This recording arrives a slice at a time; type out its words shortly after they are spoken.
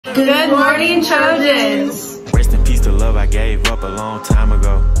Good morning, Trojans! Rest in peace to love I gave up a long time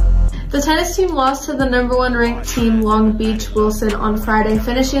ago. The tennis team lost to the #1 ranked team Long Beach Wilson on Friday,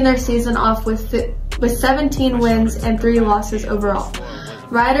 finishing their season off with 17 wins and 3 losses overall.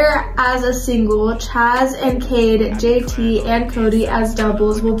 Ryder as a single, Chaz and Cade, JT, and Cody as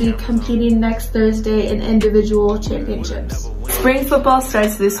doubles will be competing next Thursday in individual championships. Spring football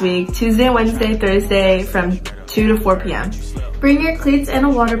starts this week, Tuesday, Wednesday, Thursday from 2 to 4 p.m. Bring your cleats and a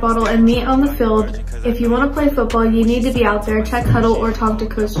water bottle and meet on the field. If you want to play football, you need to be out there. Check Huddle or talk to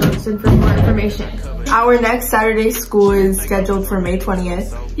Coach Johnson for more information. Our next Saturday school is scheduled for May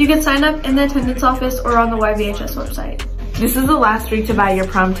 20th. You can sign up in the attendance office or on the YVHS website. This is the last week to buy your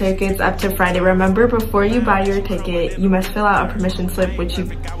prom tickets up to Friday. Remember, before you buy your ticket, you must fill out a permission slip which you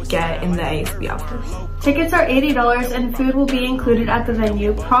get in the ASB office. Tickets are $80 and food will be included at the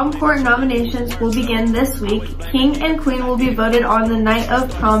venue. Prom court nominations will begin this week. King and Queen will be voted on the night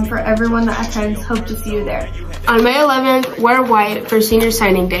of prom for everyone that attends. Hope to see you there. On May 11th, wear white for senior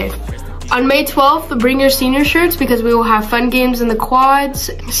signing day. On May 12th, bring your senior shirts because we will have fun games in the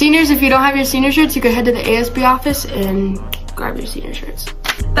quads. Seniors, if you don't have your senior shirts, you can head to the ASB office and grab your senior shirts.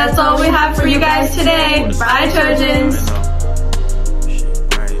 That's all we have for you guys today. Bye, Trojans!